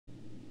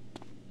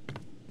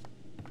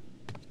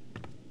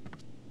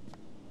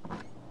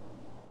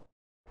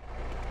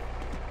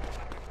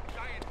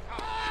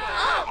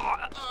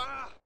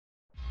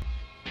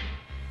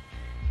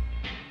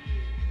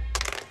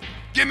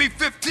Give me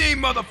 15,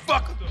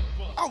 motherfucker.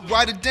 I'll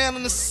write it down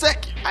in a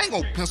second. I ain't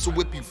gonna pencil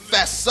whip you,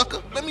 fat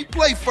sucker. Let me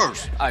play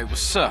first. Hey,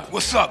 what's up?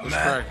 What's up,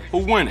 man? Who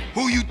winning?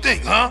 Who you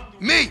think, huh?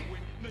 Me.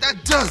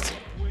 That does it.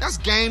 That's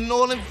game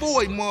null and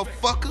void,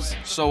 motherfuckers.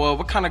 So,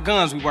 what kind of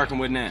guns we working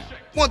with now?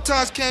 One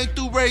time came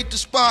through, raid the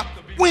spot.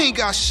 We ain't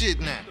got shit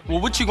now. Well,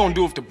 what you gonna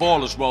do if the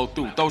ballers roll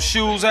through? Throw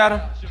shoes at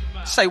him?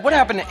 Say, what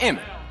happened to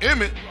Emmett?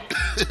 Emmett?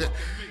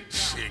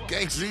 Shit,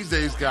 gangsters these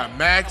days got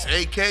Macs,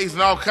 AKs,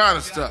 and all kind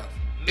of stuff.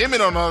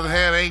 Emmett, on the other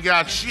hand, ain't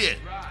got shit.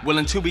 Well,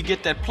 until we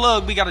get that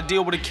plug, we gotta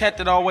deal with a cat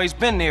that always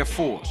been there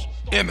for us.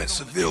 Emmett,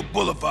 Seville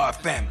Boulevard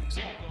families.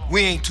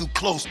 We ain't too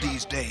close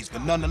these days,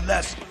 but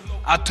nonetheless,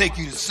 I'll take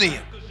you to see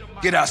him.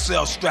 Get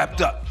ourselves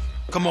strapped up.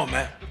 Come on,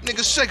 man.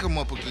 Nigga, shake him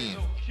up again.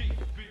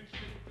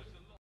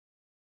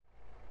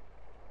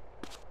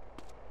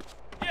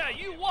 Yeah,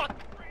 you what?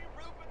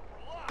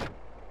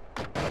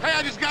 Hey,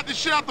 I just got this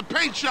shit out the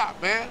paint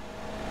shop, man.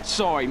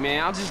 Sorry,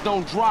 man, I just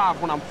don't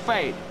drive when I'm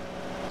faded.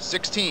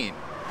 16.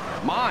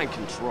 Mind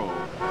control.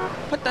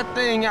 Put that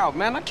thing out,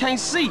 man, I can't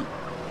see.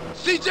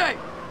 CJ!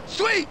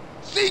 Sweet!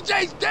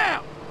 CJ's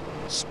down!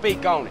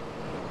 Speak on it.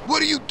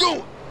 What are you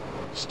doing?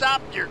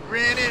 Stop your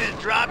grinning and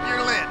drop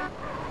your lint.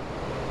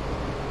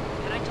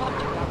 Can I talk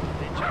to you about the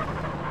bitch?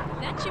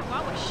 That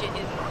Chihuahua shit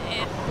is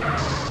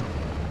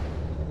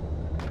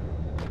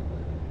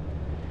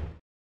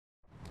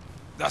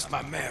That's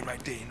my man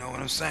right there, you know what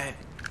I'm saying?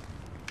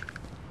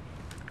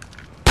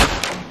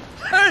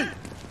 Hey!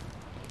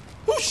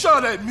 Who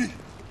shot at me?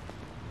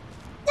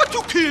 What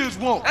you kids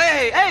want?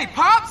 Hey,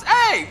 Pops,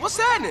 hey, what's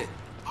happening?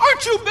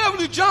 Aren't you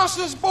Beverly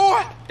Johnson's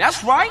boy?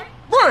 That's right.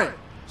 Brian,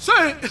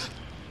 say,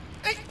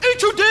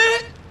 ain't you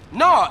dead?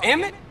 No,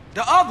 Emmett,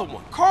 the other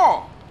one,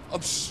 Carl.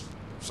 I'm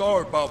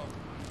sorry about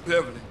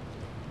Beverly.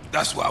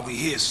 That's why we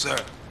here, sir.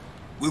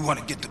 We want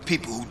to get the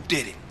people who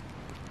did it.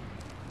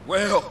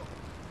 Well,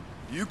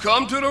 you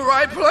come to the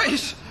right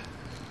place.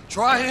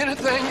 Try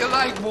anything you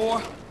like,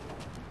 boy.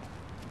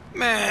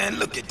 Man,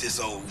 look at this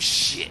old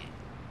shit.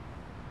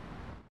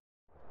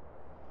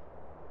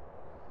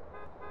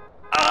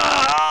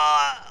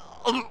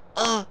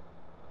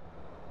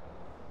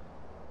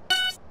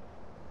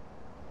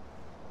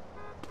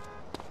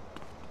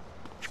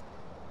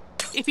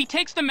 If he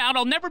takes them out,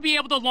 I'll never be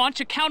able to launch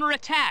a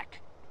counterattack.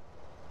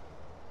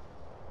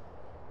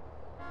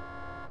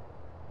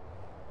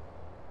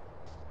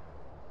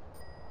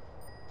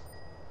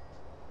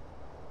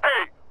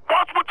 Hey,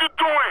 watch what you're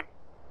doing!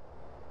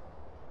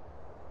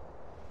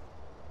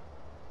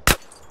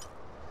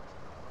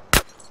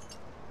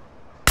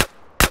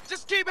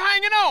 Just keep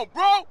hanging on,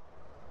 bro.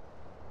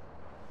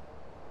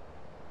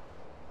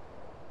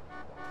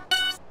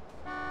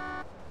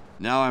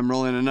 Now I'm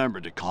rolling a number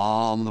to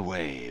calm the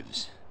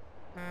waves.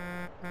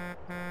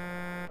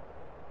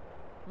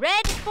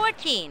 Red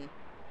 14.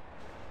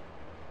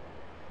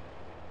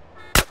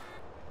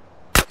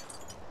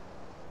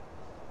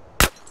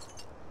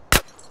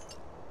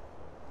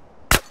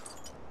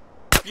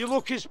 You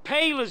look as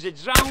pale as a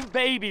drowned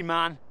baby,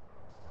 man.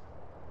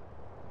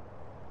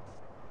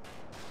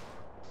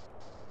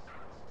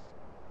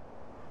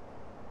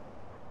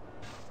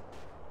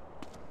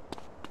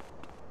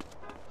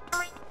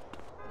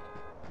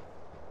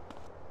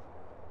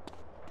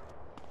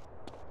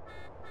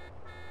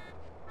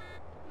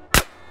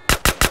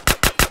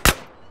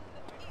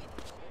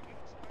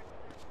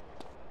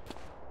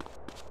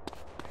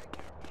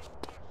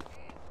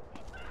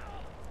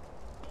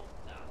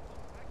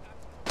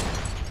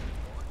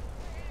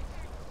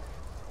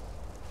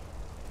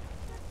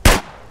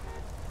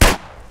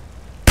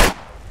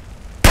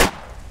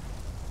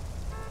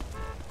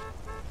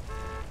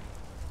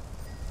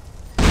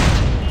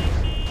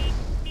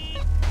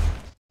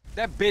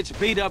 That bitch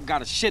beat up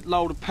got a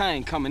shitload of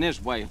pain coming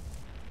this way.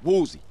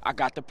 Woozy, I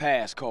got the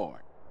pass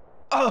card.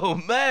 Oh,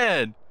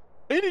 man.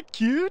 Ain't it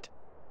cute?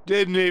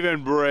 Didn't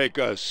even break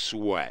a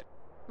sweat.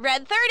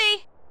 Red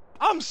 30.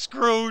 I'm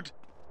screwed.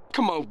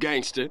 Come on,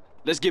 gangster.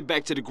 Let's get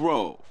back to the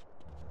Grove.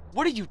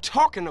 What are you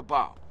talking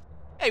about?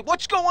 Hey,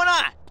 what's going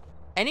on?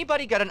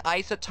 Anybody got an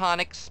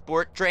isotonic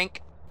sport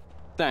drink?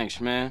 Thanks,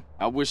 man.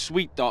 I wish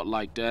Sweet thought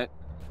like that.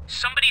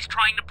 Somebody's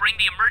trying to bring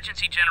the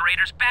emergency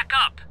generators back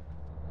up.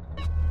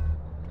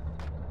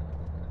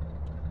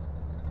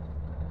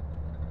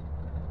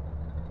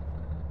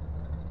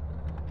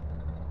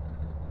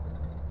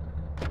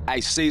 Hey,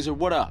 Caesar,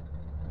 what up?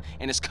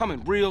 And it's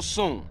coming real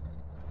soon.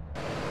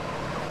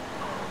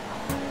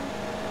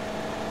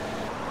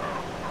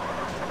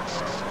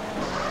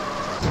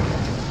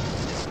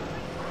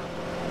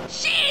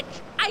 Shit!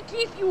 I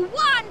give you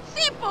one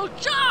simple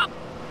job!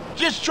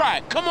 Just try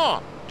it, come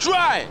on,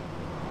 try it!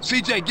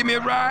 CJ, give me a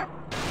ride.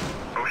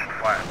 Ocean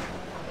Flat.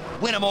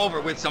 Win him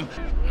over with some...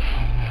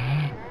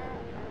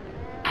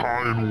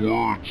 kind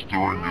words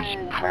during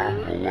his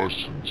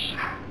convalescence.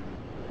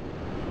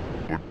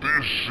 But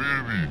this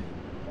city,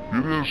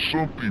 it has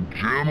something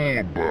gentle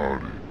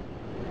about it.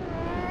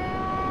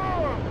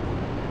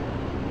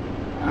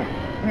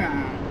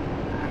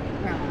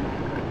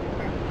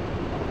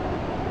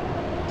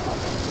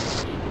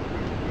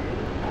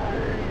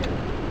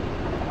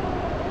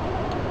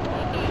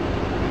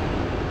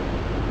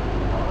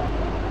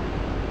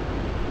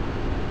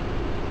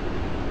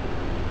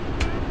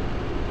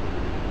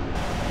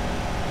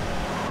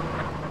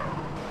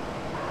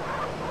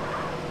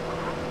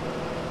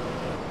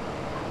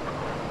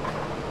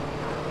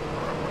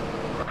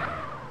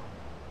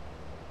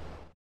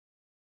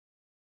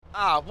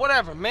 Ah,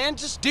 whatever, man.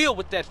 Just deal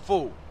with that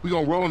fool. We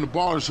gonna roll in the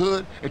baller's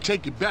hood and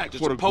take it back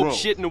Just for the Pope grove.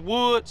 shit in the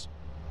woods.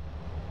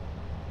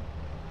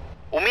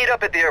 We'll meet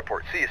up at the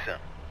airport. See you soon.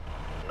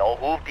 No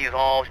hoopties,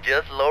 homes,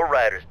 just low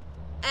riders.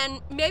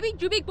 And maybe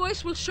you big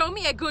boys will show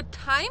me a good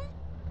time?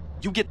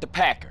 You get the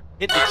Packer.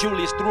 Hit the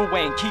Julius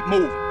Thruway and keep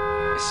moving.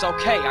 It's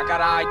okay. I got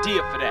an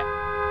idea for that.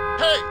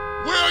 Hey,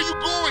 where are you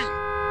going?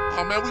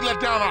 Oh, man, we let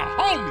down our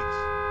homies.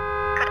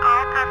 Could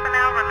all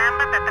personnel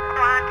remember that the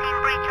quarantine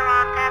breacher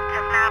on test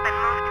has now been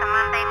moved to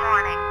Monday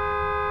morning?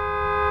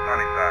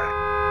 Sunnyside.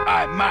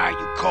 I admire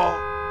you, Carl.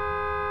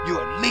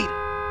 You're a leader,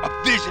 a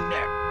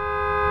visionary.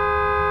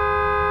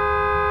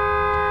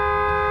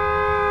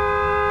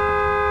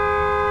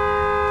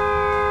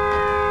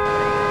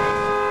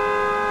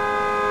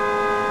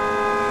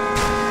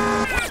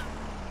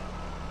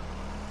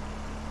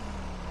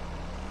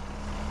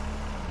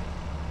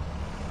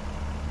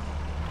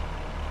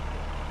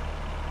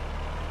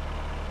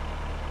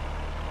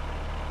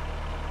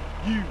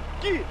 You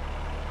get.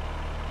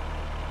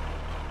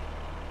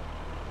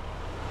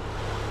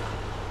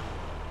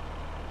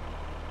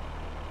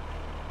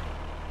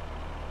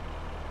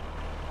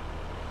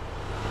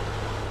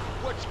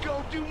 What you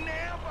gonna do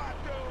now,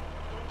 Vato?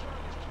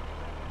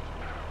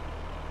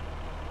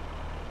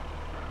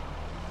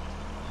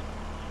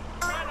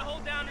 Trying to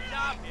hold down the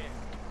job here.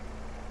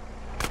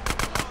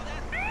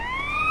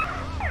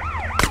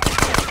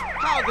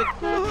 How's it?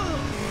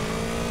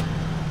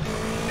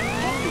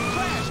 Hope you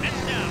crash.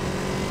 Heads down.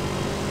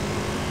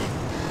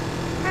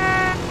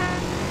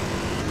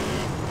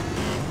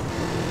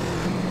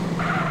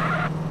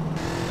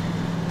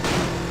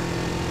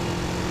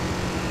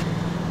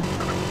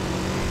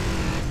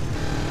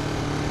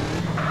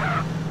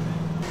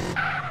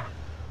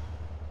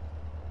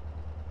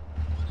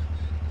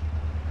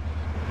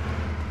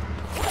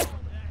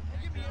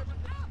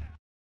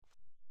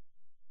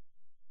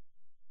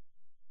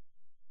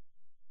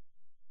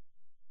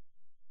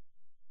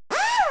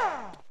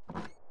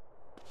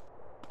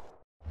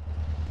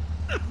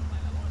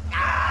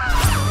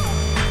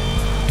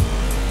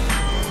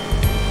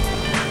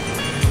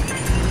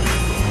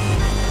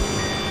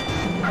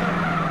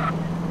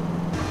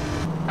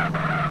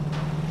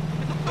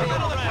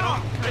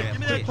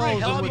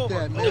 Posing with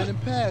that, man,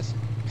 and pass it.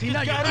 See,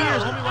 now your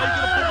ears, homie, why you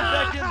gonna put them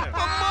back in there?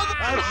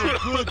 That's a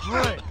good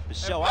drink. The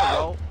show I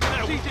roll.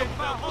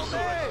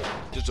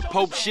 Just a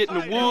Pope shit in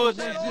the woods.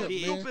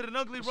 Stupid and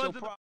ugly runs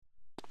in the